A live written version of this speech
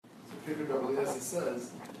Rabbi Eliezer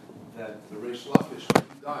says that the Reish Lakish, when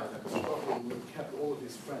he died, that kept all of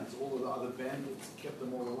his friends, all of the other bandits, kept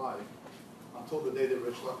them all alive. Until the day that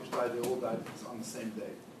Reish Lakish died, they all died on the same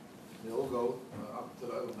day. They all go up to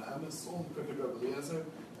the Olam Ha'emes, all in Rabbi Eliezer,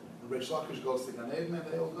 and Reish Lakish goes to Gan Eden, and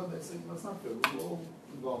they all go, they say, that's not fair, we're all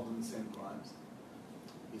involved in the same crimes.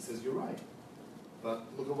 He says, you're right. But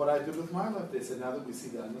look at what I did with my life. They said, now that we see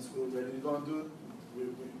the Amos, we're ready to go and do it.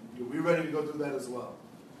 We're ready to go do that as well.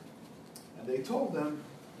 And they told them,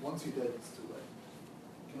 once you're dead, it's too late.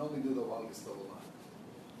 You can only do that while you're still alive.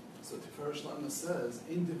 So Tifer Shlema says,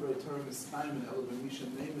 in Divrei Torah Miskayim and El B'Misha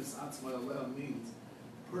Nemes Atzmai Aleh means,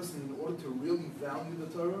 a person, in order to really value the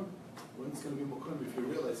Torah, when it's going to be Mokum, if you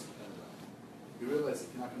realize you can't die. If you realize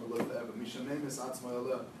you're not going to live forever. Misha Nemes Atzmai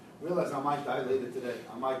Aleh. Realize I might die later today.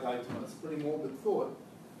 I might die tomorrow. It's a pretty morbid thought.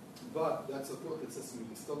 But that's a thought that says to me,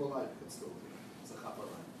 you're still alive, you can still do it. It's a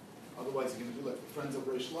chaparah. Otherwise, you're going to do like the friends of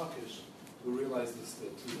Reish Lakish, who realize this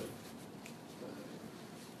too late.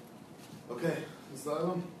 Okay, is that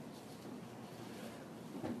one?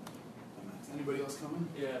 Anybody else coming?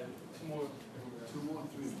 Yeah, two more. Two more,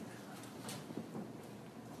 three.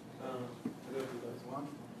 I don't think that's one.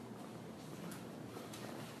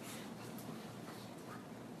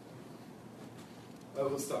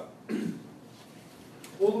 We'll start.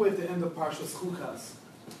 All the way to the end of Parshas Chukas.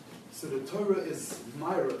 So the Torah is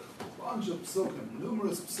Ma'arech, a bunch of psukim,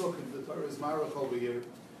 numerous psukim. The Torah is Ma'arech over here,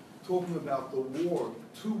 talking about the war,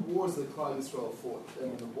 two wars that Klal Yisrael fought.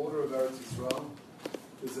 And on the border of Eretz Yisrael,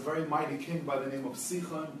 there's a very mighty king by the name of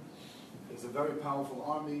Sichon. There's a very powerful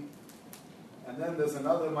army. And then there's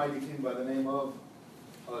another mighty king by the name of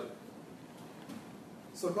Og.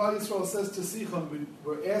 So Klal Yisrael says to Sichon,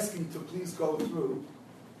 we're asking to please go through.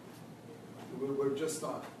 We're just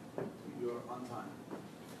starting. You're on time.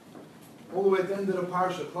 All the way at the end of the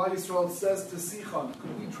parsha, Klal Yisrael says to Sichon,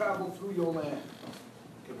 could we travel through your land?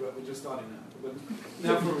 Okay, we're just starting now. But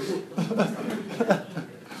now for real.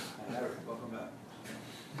 Eric, welcome back.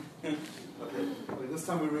 Okay, this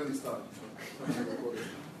time we really started.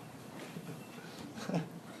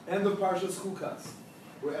 End of Parshas Chukas.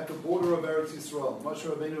 We're at the border of Eretz Yisrael. Moshe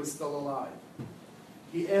Rabbeinu is still alive.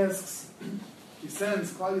 He asks,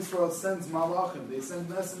 Klal Yisrael sends malachim, they send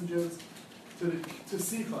messengers to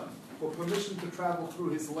Sichon for permission to travel through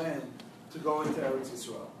his land to go into Eretz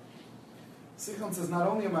Yisrael. Sichon says, not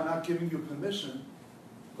only am I not giving you permission,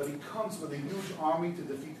 but he comes with a huge army to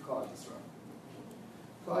defeat Klal Yisrael.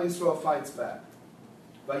 Klal Yisrael fights back.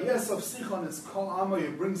 Vayesav Sichon is Kol Amo, he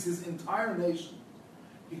brings his entire nation.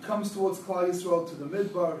 He comes towards Klal Yisrael to the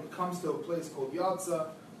Midbar, he comes to a place called Yatza,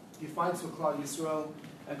 he fights with Klal Yisrael,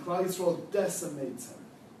 and Klal Yisrael decimates him.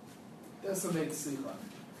 Decimates Sichon.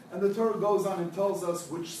 And the Torah goes on and tells us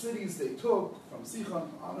which cities they took, from Sichon,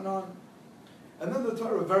 on and on. And then the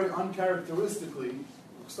Torah, very uncharacteristically,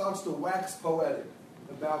 starts to wax poetic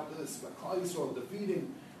about this. By Klal Yisrael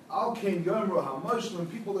defeating Al-Kain Yomru HaMoshlim,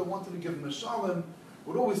 people that wanted to give Meshalim,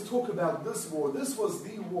 would always talk about this war. This was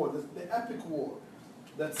the war, the epic war,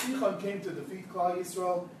 that Sichon came to defeat Klal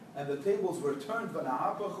Yisrael, and the tables were turned,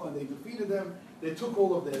 and they defeated them. They took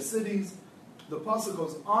all of their cities. The pasuk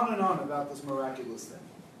goes on and on about this miraculous thing.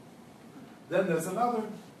 Then there's a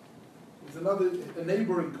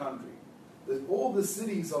neighboring country. There's all the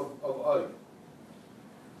cities of Og.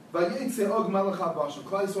 Vayetze Og melech ha-Bashan.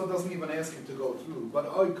 Klal Yisrael doesn't even ask him to go through, but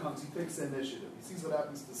Og comes, he takes the initiative. He sees what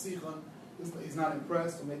happens to Sichon. He's not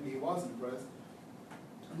impressed, or maybe he was impressed.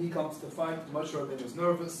 And he comes to fight. Moshe Rabbeinu is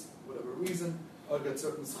nervous, for whatever reason. Og gets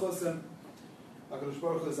certain schusim. HaKadosh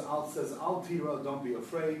Baruch Hu says, Al tira, don't be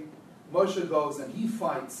afraid. Moshe goes and he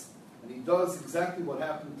fights, and he does exactly what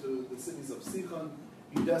happened to the cities of Sichon.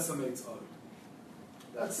 He decimates Og.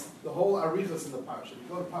 That's the whole arichas in the parsha. You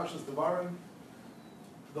go to Parshas Devarim,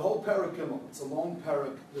 the whole parak Gimel, it's a long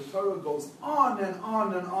parak. The Torah goes on and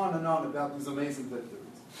on and on and on about these amazing victories.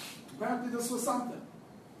 Apparently this was something.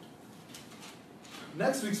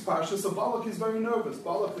 Next week's parsha, so Balak is very nervous.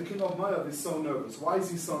 Balak, the king of Moab, is so nervous. Why is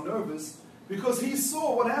he so nervous? Because he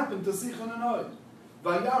saw what happened to Sichon and Og.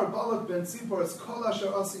 Vayar Balak ben Tzipor es kol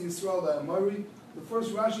asher asi Yisrael la'amori. The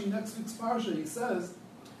first Rashi next week's parsha, he says,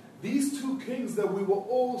 these two kings that we were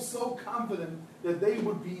all so confident that they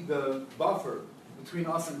would be the buffer between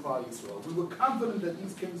us and Klal Yisrael. We were confident that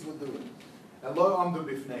these kings would do it. And lo amdu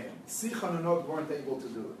bifneim. Sichon and Og weren't able to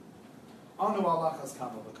do it. Anu alachas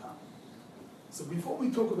kama v'kama. So before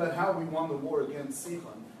we talk about how we won the war against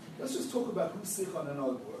Sichon, let's just talk about who Sichon and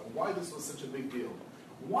Og were, and why this was such a big deal.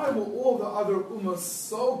 Why were all the other Ummahs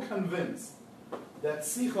so convinced that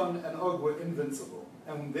Sichon and Og were invincible?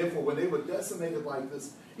 And therefore, when they were decimated like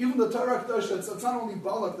this, even the Torah Kedosh, it's not only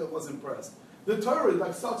Balak that was impressed. The Torah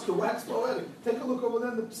like starts to wax poetic. Take a look over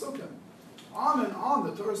there in the Psukim. On and on,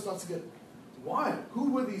 the Torah starts to get, why?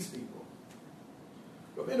 Who were these people?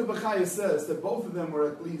 Rabbeinu Bechaya says that both of them were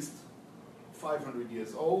at least 500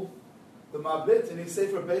 years old. The Mabit in his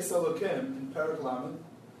Sefer Beis Elokim in Perek Lamed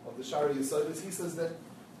of the Shari Yesodis, he says that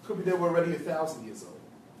could be they were already 1,000 years old.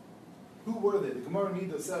 Who were they? The Gemara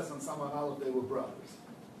Nida says on Samar Aleph they were brothers.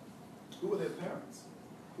 Who were their parents?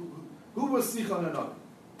 Who was Sichon and Og?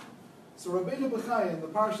 So Rabbeinu Bechaya, in the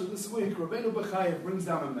Parsha this week, Rabbeinu Bechaya brings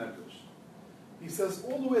down a medrash. He says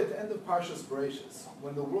all the way at the end of Parshas Bereshis,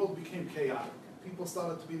 when the world became chaotic, people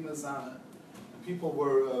started to be mezana, and people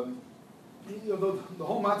were, the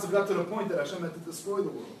whole matzah got to the point that Hashem had to destroy the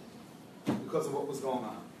world because of what was going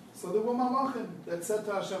on. So there were malachim that said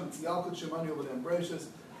to Hashem, it's Yalkut Shemani over there in Bereshis,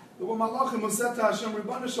 there were malachim who said to Hashem,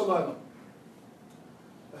 Ribbana Shalom,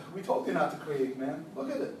 we told you not to create man. Look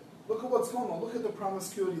at it. Look at what's going on. Look at the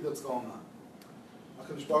promiscuity that's going on.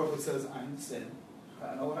 HaKadosh Baruch Hu says, I'm sin.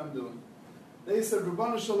 I know what I'm doing. They said,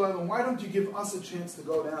 Ribbana Shalom, why don't you give us a chance to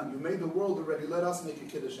go down? You made the world already. Let us make a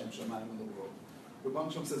Kiddush Shem Shemayim in the world.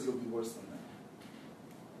 Rabban Shem says, you'll be worse than that.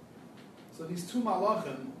 So these two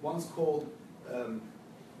malachim, one's called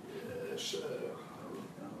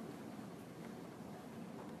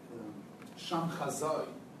Sham Chazai,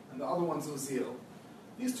 and the other one's Uziel.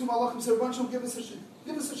 These two malachim say, Rabban Shem, give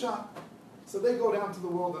us a shot. So they go down to the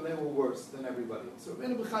world and they were worse than everybody else. So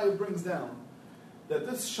Rabbeinu Bechaya brings down that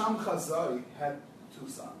this Sham Chazai had two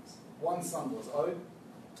sons. One son was Og,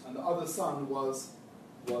 and the other son was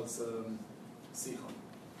Sichon.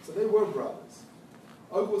 So they were brothers.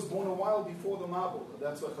 Og was born a while before the Mabul.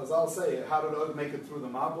 That's what Chazal say. How did Og make it through the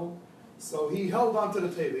Mabul? So he held on to the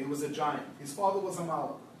table. He was a giant. His father was a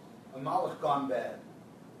Malach gone bad.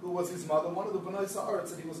 Who was his mother? One of the Bnei Sa'aretz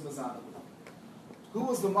that he was Mezanah with. Who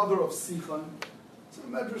was the mother of Sichon? So the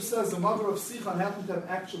Medrash says the mother of Sichon happened to have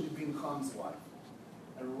actually been Cham's wife.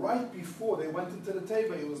 And right before they went into the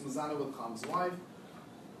Teva, he was Mezanah with Cham's wife.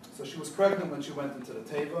 So she was pregnant when she went into the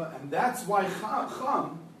Teva, and that's why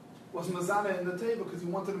Cham was Mezanah in the Teva, because he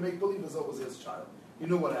wanted to make believe as though it was his child. He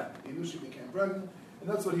knew what happened. He knew she became pregnant, and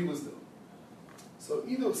that's what he was doing. So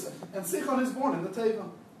and Sichon is born in the Teva.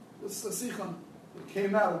 This is Sichon. It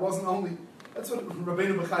came out. It wasn't only. That's what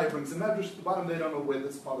Rabbeinu Bechaya brings. The Medrash at the bottom, they don't know where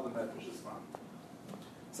this part of the Medrash is from.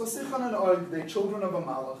 So Sichon and Og, they're children of a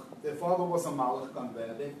Malach. Their father was a Malach gone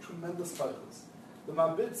bad. They have tremendous titles. The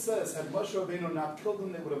Mabit says, had Moshe Rabbeinu not killed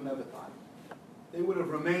them, they would have never died. They would have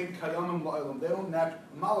remained kayamim la'ilam.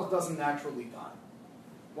 Malach doesn't naturally die.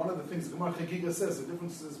 One of the things Gemara Chagiga says, the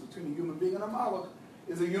differences between a human being and a Malach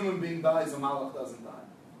is a human being dies, a Malach doesn't die.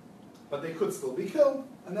 But they could still be killed,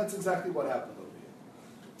 and that's exactly what happened over here.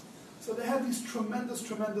 So they had these tremendous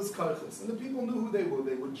kaiches, and the people knew who they were.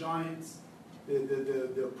 They were giants.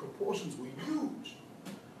 Their proportions were huge.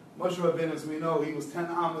 Moshe Rabbeinu, as we know, he was 10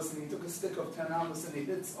 amos, and he took a stick of 10 amos, and he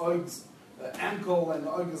hits Og's ankle, and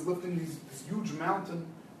Og is lifting this huge mountain,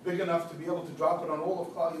 big enough to be able to drop it on all of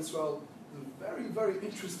Klal Yisrael. Very, very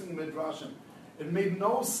interesting midrashim. It made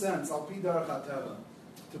no sense, al pi derech hateva,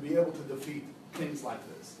 to be able to defeat kings like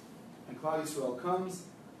this. And Klal Yisrael comes,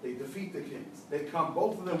 they defeat the kings. They come,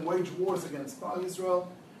 both of them wage wars against Klal Yisrael,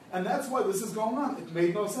 and that's why this is going on. It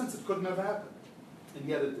made no sense. It couldn't have happened. And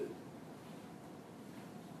yet it did.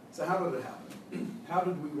 So how did it happen? How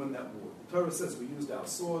did we win that war? The Torah says we used our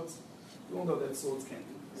swords. We all know that swords can't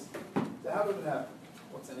do this. So how did it happen?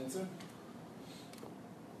 What's the answer?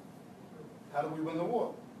 How did we win the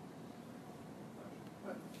war?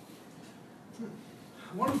 Right.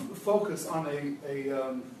 I want to focus on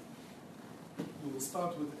we will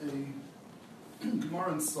start with a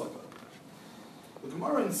Gemara in Sukkah. The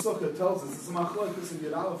Gemara in Sukkah tells us, it's a machlokes in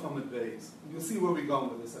Yud Aleph Amud Beis. You'll see where we're going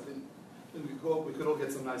with this. I think we could all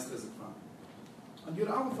get some nice chizuk from. On Yud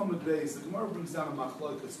Aleph Amud Beis, the Gemara brings down a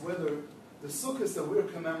machlokes whether the sukkahs that we're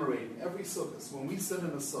commemorating, every sukkah, when we sit in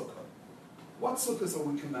a sukkah, what sukkahs are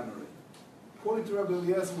we commemorating? According to Rabbi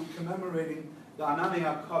Eliezer, we're commemorating the Anani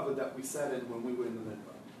HaKavod that we sat in when we were in the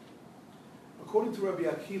Midbar. According to Rabbi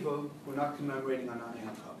Akiva, we're not commemorating Anani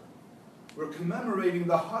HaKavod. We're commemorating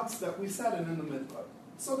the huts that we sat in the Midbar.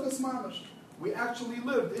 Sukkahs Mamash. We actually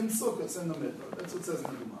lived in sukkahs in the Midbar. That's what it says in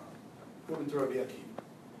the Gemara, according to Rabbi Akiva.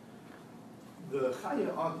 The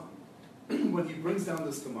Chaya Adam, when he brings down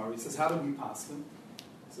this Gemara, he says, how do we pass them?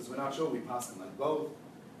 He says, we're not sure we pass them like both.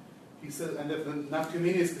 He says, and if the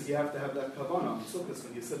nafkamina is because you have to have that kavanah on sukkahs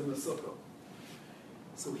when you sit in the sukkah.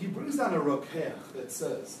 So he brings down a rokeach that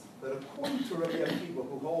says that according to Rabbi Akiva,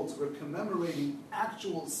 who holds we're commemorating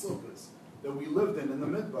actual sukkahs that we lived in the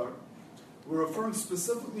Midbar, we're referring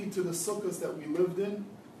specifically to the sukkahs that we lived in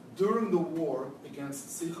during the war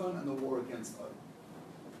against Sichon and the war against Og.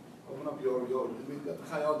 Open up your we've got the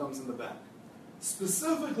Chai Adams in the back.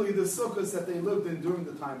 Specifically the sukkahs that they lived in during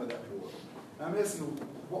the time of that war. Now I'm asking you,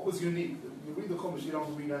 what was unique? You read the Chumash, you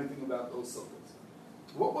don't read anything about those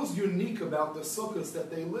sukkahs. What was unique about the sukkahs that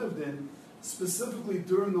they lived in, specifically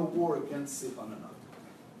during the war against Sichon and Og?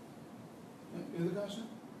 You the question?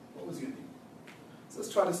 What was unique? So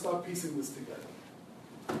let's try to start piecing this together.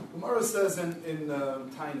 Gemara says in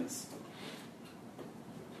Tainus.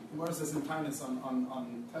 Gemara says in Tainus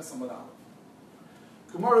on Tesam Aleph.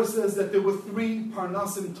 Gemara says that there were 3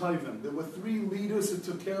 Parnasim Tovim. There were 3 leaders who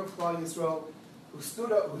took care of Klal Yisrael, who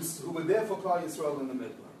stood up, who were there for Klal Yisrael in the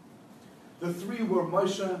Midbar. The 3 were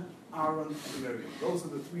Moshe, Aaron, and Miriam. Those are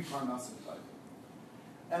the 3 Parnasim Tovim.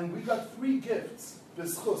 And we got 3 gifts: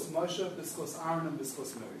 B'schus Moshe, B'schus Aaron, and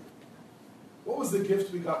B'schus Miriam. What was the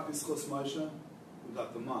gift we got B'schus Moshe? We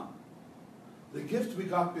got the man. The gift we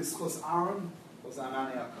got B'schus Aaron was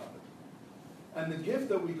Anani HaKavod. And the gift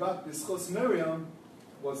that we got B'schus Miriam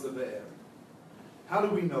was the Be'er. How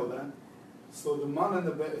do we know that? So the man and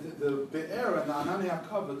the Be'er and the Anani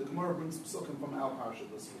HaKavod, the Gemara brings psukim from our Parsha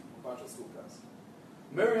this week, Parshas Chukas.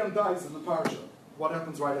 Miriam dies in the Parsha. What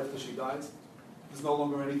happens right after she dies? There's no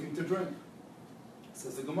longer anything to drink.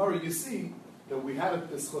 Says the Gemara, you see that we had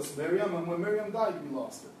it B'schus Miriam, and when Miriam died, we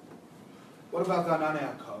lost it. What about the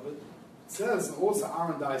Anani HaKavod? It says also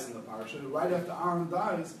Aaron dies in the Parsha. Right after Aaron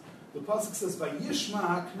dies, the pasuk says,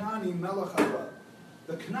 "Vayishma HaKnani Melech Arad."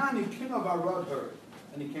 The Knani king of Arad heard,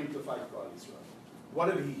 and he came to fight Klal Yisrael.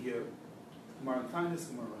 What did he hear? Gemara Tainus,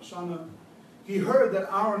 Gemara Roshana. He heard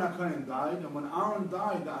that Aaron HaKohen died, and when Aaron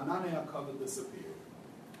died, the Anani HaKavod disappeared.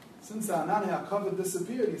 Since the Anani HaKavod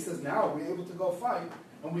disappeared, he says, now we're able to go fight,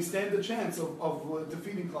 and we stand the chance of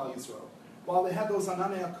defeating Klal Yisrael. While they had those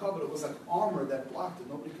Anani HaKavod, it was like armor that blocked it.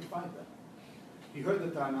 Nobody could fight them. He heard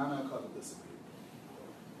that the Anani HaKavod disappeared.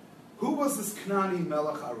 Who was this Knani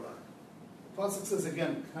Melech Arad? The pasuk says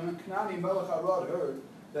again, Knani Melech Arad heard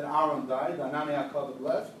that Aaron died, the Anani HaKavod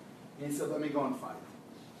left, and he said, let me go and fight.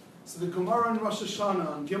 So the Gemara in Rosh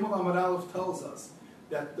Hashanah on Gimel Amud Aleph tells us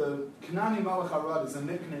that the Knani Melech Arad is a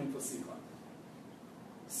nickname for Sichon.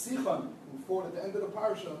 Sichon, who fought at the end of the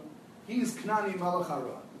Parsha, he's Knani Melech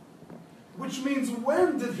Arad. Which means,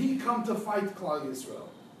 when did he come to fight Klal Yisrael?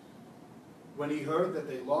 When he heard that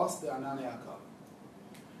they lost the Anani HaKavod.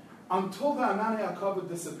 Until the Anani HaKavod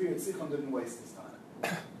disappeared, Sichon didn't waste his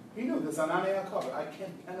time. He knew there's Anani HaKavod. I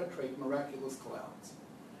can't penetrate miraculous clouds.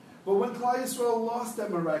 But when Klal Yisrael lost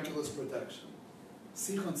that miraculous protection,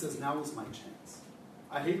 Sichon says, now is my chance.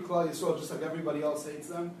 I hate Klal Yisrael just like everybody else hates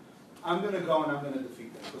them. I'm going to go and I'm going to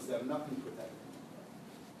defeat them because they have nothing protecting them.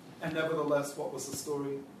 And nevertheless, what was the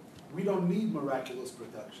story? We don't need miraculous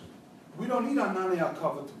protection. We don't need Anani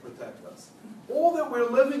HaKavod to protect us. All that we're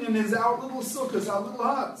living in is our little sukkahs, our little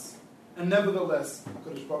huts. And nevertheless,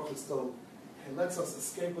 HaKadosh Baruch Hu still lets us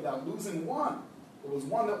escape without losing one. There was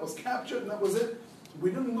one that was captured and that was it. We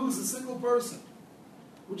didn't lose a single person.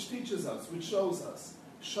 Which teaches us, which shows us.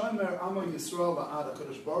 Shomer Amo Yisrael Ba'ad.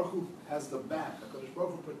 HaKadosh Baruch Hu has the back. HaKadosh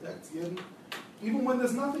Baruch Hu protects Yidden. Even when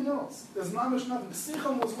there's nothing else. There's nothing.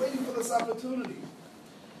 Sichon was waiting for this opportunity.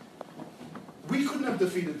 We couldn't have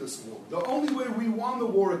defeated this war. The only way we won the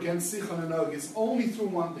war against Sichon and Og is only through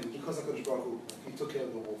one thing, because HaKadosh Baruch Hu, he took care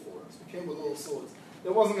of the war for us. We came with little swords.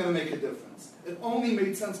 It wasn't going to make a difference. It only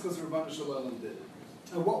made sense because Rebbeinu Shalom did it.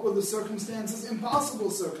 And what were the circumstances? Impossible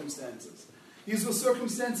circumstances. These were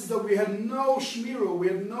circumstances that we had no shmira, we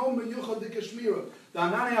had no meyuchadik shmira. The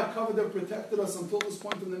Anani HaKavod that protected us until this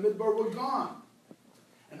point in the Midbar were gone.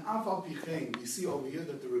 And Afal Pichein, we see over here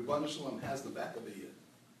that the Rebbeinu Shalom has the back of the Yid.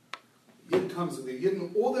 Yid comes with the Yid,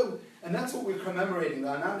 and that's what we're commemorating.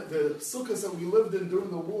 The sukkahs that we lived in during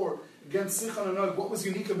the war against Sichon and Og. What was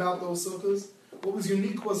unique about those sukkahs? What was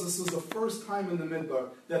unique was this was the first time in the Midbar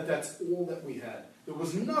that's all that we had. There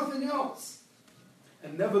was nothing else.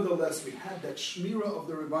 And nevertheless, we had that shmira of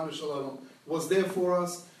the Rebbeinu Shalom was there for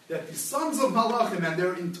us, that the sons of Malachim and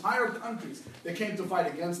their entire countries that came to fight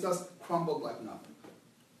against us crumbled like nothing.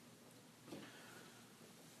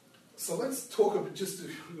 So let's talk about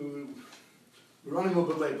we're running a little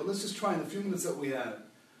bit late, but let's just try in the few minutes that we have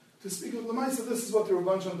to speak of Lamaisa. This is what the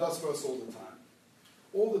Rebbeinu Shalom does for us all the time.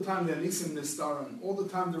 All the time the Anisim Nistarim, all the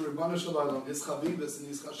time the Rebbeinu Shalom, his Chavivas and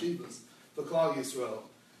his Chashivas, the Klal Yisrael.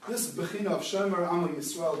 This Bechina of Shomer Amo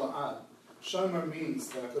Yisrael La'ad. Shomer means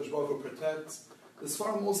that HaKadosh Baruch Hu protects. The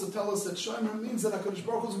Sfarim also tell us that Shomer means that HaKadosh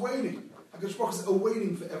Baruch Hu is waiting. HaKadosh Baruch Hu is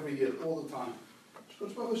awaiting for every Yid all the time.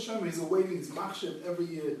 HaKadosh Baruch Hu is Shomer, he's awaiting, he's machshav every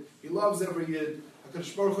Yid. He loves every Yid.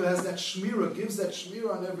 HaKadosh Baruch Hu has that shmira, gives that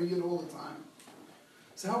shmira on every Yid all the time.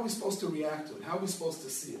 So how are we supposed to react to it? How are we supposed to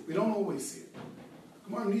see it? We don't always see it.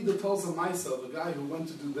 Gemara Nida tells a Maisa of a guy who went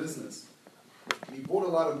to do business. And he bought a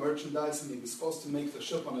lot of merchandise and he was supposed to make the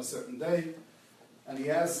ship on a certain day. And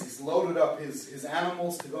he's loaded up his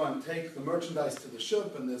animals to go and take the merchandise to the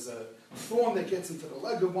ship, and there's a thorn that gets into the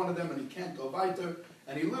leg of one of them and he can't go weiter,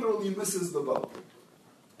 and he literally misses the boat.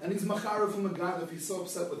 And he's machara from a guy that he's so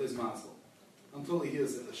upset with his mazel until he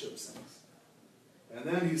hears that the ship sinks. And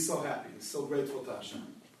then he's so happy, he's so grateful to Hashem.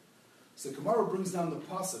 So Gemara brings down the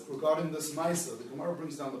pasuk regarding this Maisa. The Gemara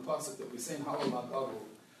brings down the pasuk that we say in Halal Magavu,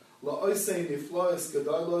 La'osei nifloes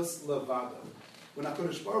gedolos levada. When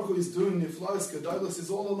HaKadosh Baruch Hu is doing nifloes gedolos, he's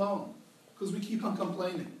all alone. Because we keep on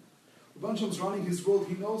complaining. Rabban Shem's running his world,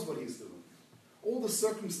 he knows what he's doing. All the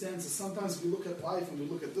circumstances, sometimes we look at life and we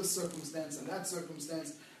look at this circumstance and that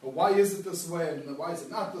circumstance, and why is it this way and why is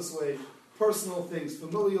it not this way? Personal things,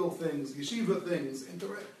 familial things, yeshiva things,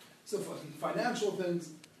 financial things.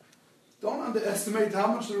 Don't underestimate how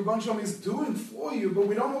much the Rabban Shem is doing for you, but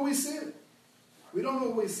we don't always see it. We don't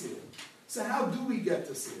always see it. So how do we get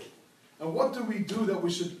to see it? And what do we do that we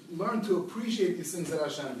should learn to appreciate these things that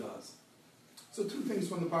Hashem does? So two things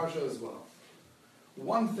from the Parsha as well.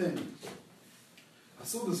 One thing, I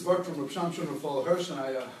saw this work from Rav Shamshon Rafal Hirsch and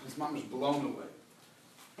I was mamish blown away.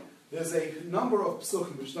 There's a number of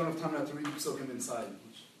psukim, which don't have time now to read psukim inside,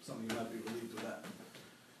 which some of you might be relieved with that.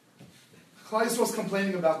 Klal Yisrael was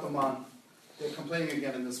complaining about the man. They're complaining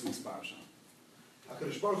again in this week's Parsha.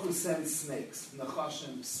 HaKadosh Baruch Hu sends snakes,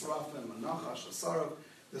 Nachashim, Srafim, Nachash, Asarav.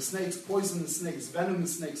 The snakes, poisonous snakes,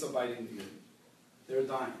 venomous snakes are biting the Yid. They're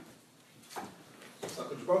dying. So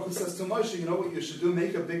HaKadosh Baruch Hu says to Moshe, you know what you should do?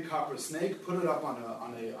 Make a big copper snake, put it up on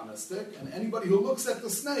a stick, and anybody who looks at the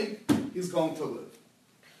snake, he's going to live.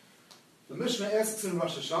 The Mishnah asks in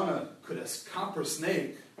Rosh Hashanah, could a copper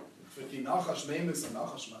snake,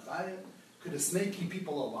 could a snake keep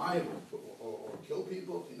people alive or kill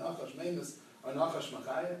people?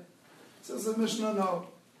 Says the Mishnah, no.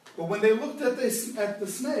 But when they looked at the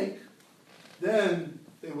snake, then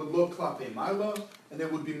they would look klape maila, and they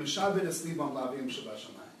would be meshaved eslivam lavim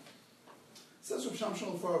shabashamayim. Says Rav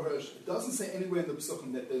Shamshon Rafal Hirsch, it doesn't say anywhere in the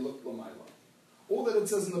psukim that they looked l'maila. All that it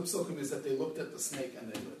says in the psukim is that they looked at the snake and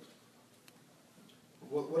they lived.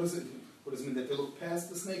 What does it mean? That they looked past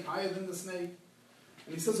the snake, higher than the snake?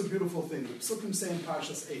 And he says a beautiful thing. The psukim say in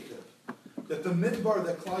Parshas Chukas that the midbar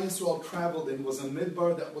that Klal Yisrael traveled in was a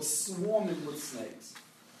midbar that was swarming with snakes.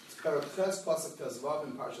 It's Parakhes Pasuk Tezvav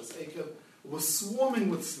in Parshas Chukas. It was swarming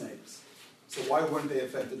with snakes. So why weren't they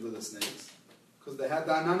affected with the snakes? Because they had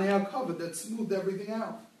the Ananei HaKavod that smoothed everything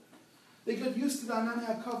out. They got used to the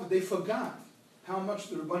Ananei HaKavod. They forgot how much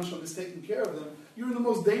the Rebbeinu Shalom is taking care of them. You're in the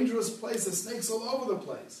most dangerous place. There's snakes all over the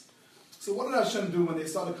place. So what did Hashem do when they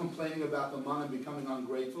started complaining about the man and becoming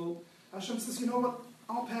ungrateful? Hashem says, you know what?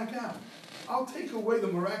 I'll pack out. I'll take away the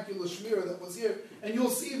miraculous shmira that was here, and you'll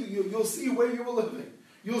see where you were living.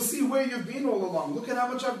 You'll see where you've been all along. Look at how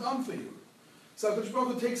much I've done for you. So HaKadosh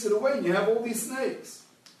Baruch Hu takes it away, and you have all these snakes.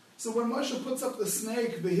 So when Moshe puts up the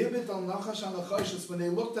snake, V'hibit al nachash al nachashis, when they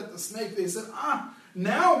looked at the snake, they said,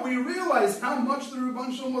 now we realize how much the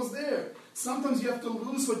Rebbeinu Shalom was there. Sometimes you have to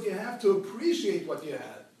lose what you have to appreciate what you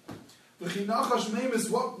had. The chinachash meim is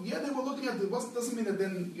what, they were looking at, it doesn't mean that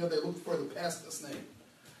then they looked further past the snake.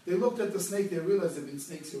 They looked at the snake, they realized there have been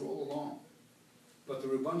snakes here all along. But the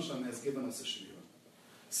Rebbeinu Shalom has given us a shmira.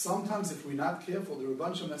 Sometimes if we're not careful, the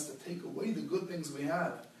Rebbeinu Shalom has to take away the good things we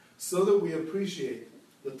have so that we appreciate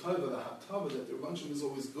the taiva, the hatava that the Rebbeinu Shalom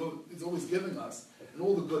is always giving us and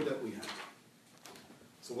all the good that we have.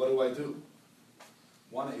 So what do?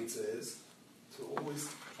 One eitzah is to always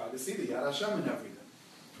try to see the Yad Hashem in everything.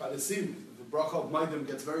 Try to see the bracha of Maidim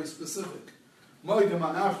gets very specific. Maidim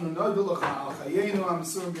anachnu noidulacha al chayenu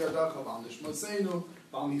amsurim biyadacha v'al nishmoseinu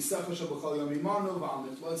v'al nisecha shebachol yom imanu v'al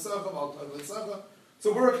niflosecha v'al toivetzecha.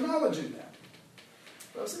 So we're acknowledging that.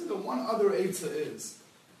 But I was saying the one other eitzah is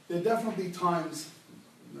there are definitely times,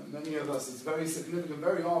 many of us, it's very significant,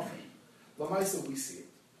 very often. L'maisa we see it.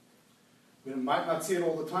 We might not see it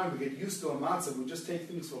all the time. We get used to a matzah. We just take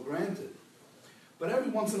things for granted. But every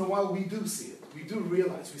once in a while, we do see it. We do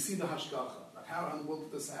realize. We see the hashgacha. Like how will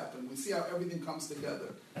this happen? We see how everything comes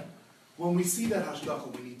together. When we see that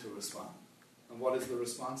hashgacha, we need to respond. And what is the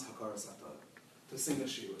response? Hakaras hatov. To sing a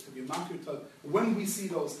shira. To be makir tov. When we see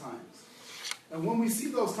those times. And when we see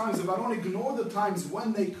those times, if I don't ignore the times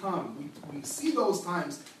when they come, we see those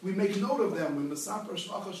times, we make note of them. We mesaper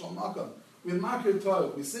shvacha shal makam. We makir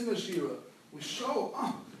tov. We sing a shira. We show,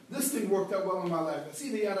 this thing worked out well in my life. I see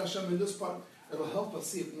the Yad Hashem in this part. It'll help us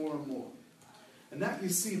see it more and more. And that you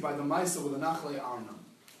see by the Maisa with the Nachlei Arnam.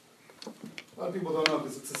 A lot of people don't know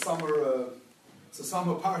because it's a summer It's a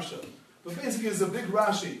summer parsha. But basically it's a big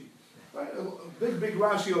Rashi. Right? A big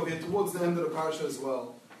Rashi over here towards the end of the parsha as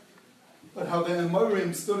well. But how the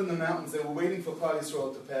Amorim stood in the mountains, they were waiting for Klal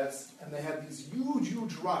Yisrael to pass, and they had these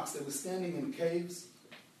huge rocks. They were standing in caves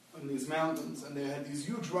on these mountains, and they had these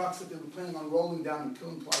huge rocks that they were planning on rolling down and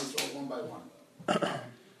killing Klal Yisrael one by one.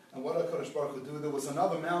 And what HaKadosh Baruch Hu do? There was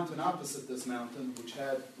another mountain opposite this mountain, which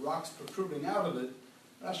had rocks protruding out of it.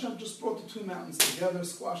 And Hashem just brought the two mountains together,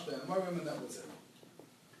 squashed the Amorim, and that was it.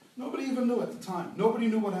 Nobody even knew at the time. Nobody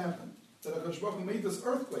knew what happened. That HaKadosh Baruch Hu made this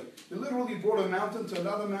earthquake. They literally brought a mountain to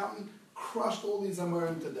another mountain, crushed all these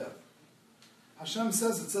Amorim to death. Hashem it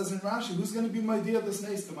says in Rashi, who's going to be my dear this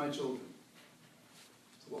nace to my children?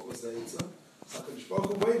 So what was the Eitzah? HaKadosh Baruch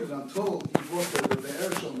Hu waited until he brought the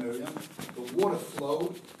Be'er Shel Miriam, the water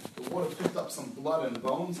flowed, the water picked up some blood and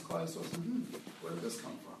bones. Klal Yisrael said, where did this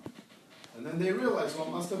come from? And then they realized what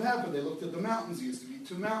must have happened. They looked at the mountains. It used to be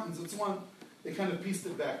two mountains. It's one. They kind of pieced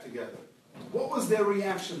it back together. What was their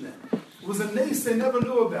reaction then? It was a nace they never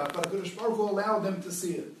knew about, but HaKadosh Baruch Hu allowed them to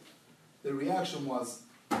see it. Their reaction was,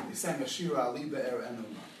 they sang a Shira Ali Be'er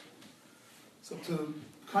Enuma. So to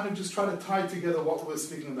kind of just try to tie together what we're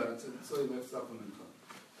speaking about,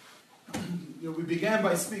 we began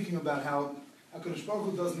by speaking about how HaKadosh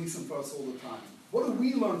Baruch Hu does nisim for us all the time. What do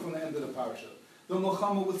we learn from the end of the parsha? The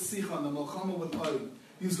Milchama with Sichon, the Milchama with Og.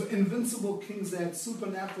 These were invincible kings. They had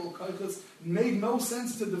supernatural koichos. Made no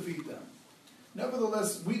sense to defeat them.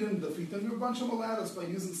 Nevertheless, we didn't defeat them. Rebbe allowed us by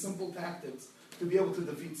using simple tactics to be able to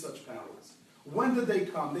defeat such powers. When did they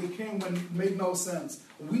come? They came when it made no sense.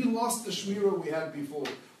 We lost the Shmirah we had before.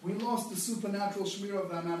 We lost the supernatural Shmirah of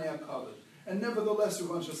the Hanani HaKavod. And nevertheless,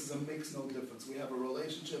 Rebbe says it makes no difference. We have a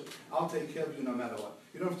relationship. I'll take care of you no matter what.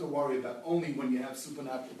 You don't have to worry about only when you have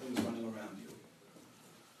supernatural things running around you.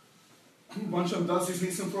 Hashem does his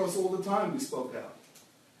nisim for us all the time, we spoke out.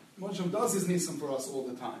 Hashem does his nisim for us all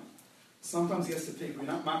the time. Sometimes he has to take, we're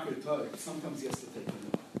not makir tov, sometimes he has to take it.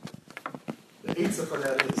 The eitzah for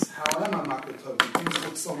that is, how am I makir tov? Things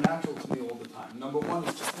look so natural to me all the time. Number one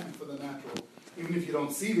is just thank for the natural. Even if you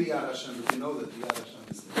don't see the Yad Hashem, if you know that the Yad Hashem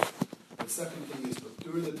is there. The second thing is, but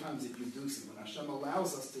during the times that you do see, when Hashem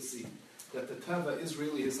allows us to see that the Teva is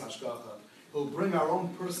really his hashgacha, he'll bring our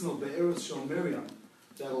own personal Be'eres Shel Miriam,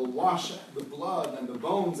 that'll wash the blood and the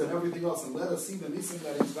bones and everything else and let us see the nisim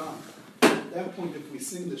that he's done. At that point, if we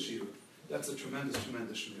sing the shir, that's a tremendous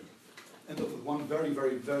shir. End up with one very,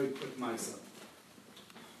 very, very quick maisa.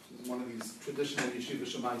 One of these traditional yeshiva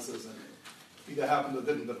shemaisas, and either happened or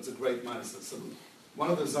didn't, but it's a great maisa. So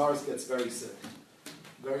one of the czars gets very sick.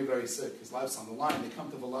 Very, very sick. His life's on the line. They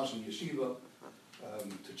come to Volozhin Yeshiva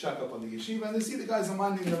to check up on the yeshiva, and they see the guys are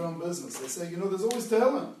minding their own business. They say, there's always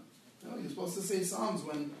Tehillim. You're supposed to say Psalms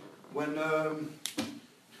when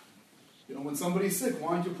somebody's sick.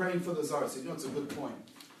 Why aren't you praying for the czar? So, it's a good point.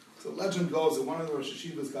 So legend goes that one of the Rosh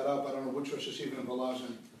Hashivas got up, I don't know which Rosh Hashiva in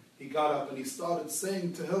Volozhin, he got up and he started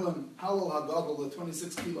saying Tehillim, Halal HaGadol, the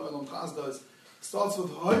 26 kilo Olam Chazdas, starts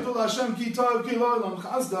with Haidul Hashem ki tov kilo Olam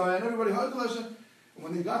Chazda, and everybody Haidul Hashem. And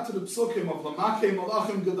when they got to the psukim of Lamakei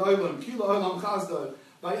Malachim Gedolim, kilo Olam Chazda,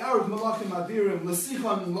 by Arab Malachim Adirim,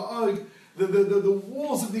 Lesichon La'og, the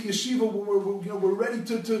walls of the yeshiva were ready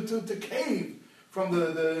to cave from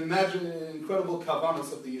the incredible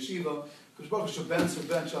kavanas of the yeshiva. Because Baruch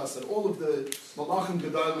Hu said all of the malachim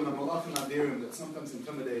gedolim and malachim adirim that sometimes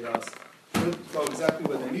intimidate us should go exactly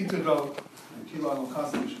where they need to go. And kilo al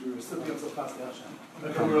chazim should be recipients of chasdei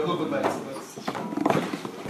Hashem. We're a little bit late, so let's.